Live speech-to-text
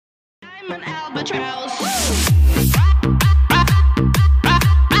I'm an albatross.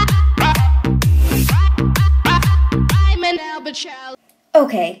 I'm an albatross.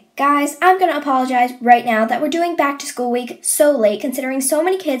 Okay, guys, I'm going to apologize right now that we're doing back to school week so late, considering so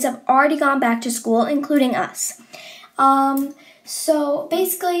many kids have already gone back to school, including us. So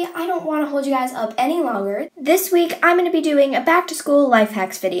basically, I don't want to hold you guys up any longer. This week, I'm going to be doing a back to school life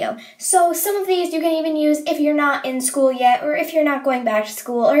hacks video. So some of these you can even use if you're not in school yet, or if you're not going back to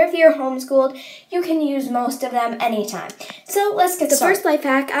school, or if you're homeschooled, you can use most of them anytime. So let's get started. The first life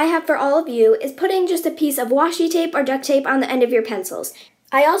hack I have for all of you is putting just a piece of washi tape or duct tape on the end of your pencils.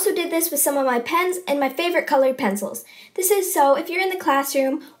 I also did this with some of my pens and my favorite colored pencils. This is so if you're in the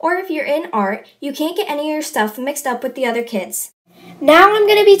classroom or if you're in art, you can't get any of your stuff mixed up with the other kids. Now I'm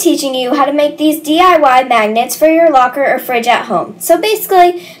going to be teaching you how to make these DIY magnets for your locker or fridge at home. So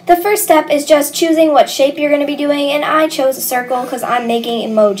basically, the first step is just choosing what shape you're going to be doing, and I chose a circle because I'm making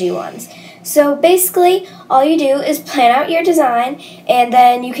emoji ones. So basically, all you do is plan out your design, and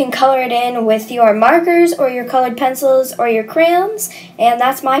then you can color it in with your markers or your colored pencils or your crayons, and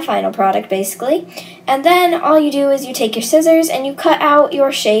that's my final product basically. And then all you do is you take your scissors and you cut out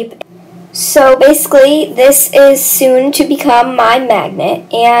your shape. So basically, this is soon to become my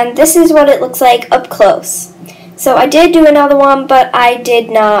magnet, and this is what it looks like up close. So I did do another one, but I did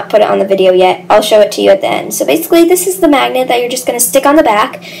not put it on the video yet. I'll show it to you at the end. So basically, this is the magnet that you're just going to stick on the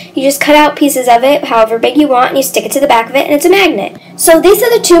back. You just cut out pieces of it, however big you want, and you stick it to the back of it, and it's a magnet. So these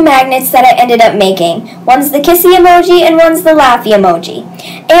are the two magnets that I ended up making. One's the kissy emoji, and one's the laughy emoji.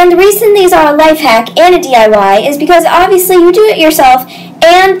 And the reason these are a life hack and a DIY is because obviously you do it yourself,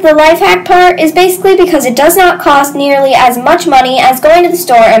 and the life hack part is basically because it does not cost nearly as much money as going to the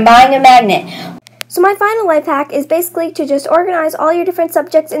store and buying a magnet. So my final life hack is basically to just organize all your different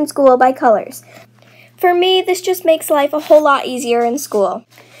subjects in school by colors. For me, this just makes life a whole lot easier in school.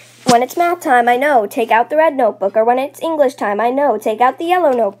 When it's math time, I know, take out the red notebook, or when it's English time, I know, take out the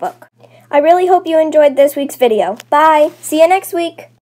yellow notebook. I really hope you enjoyed this week's video. Bye! See you next week!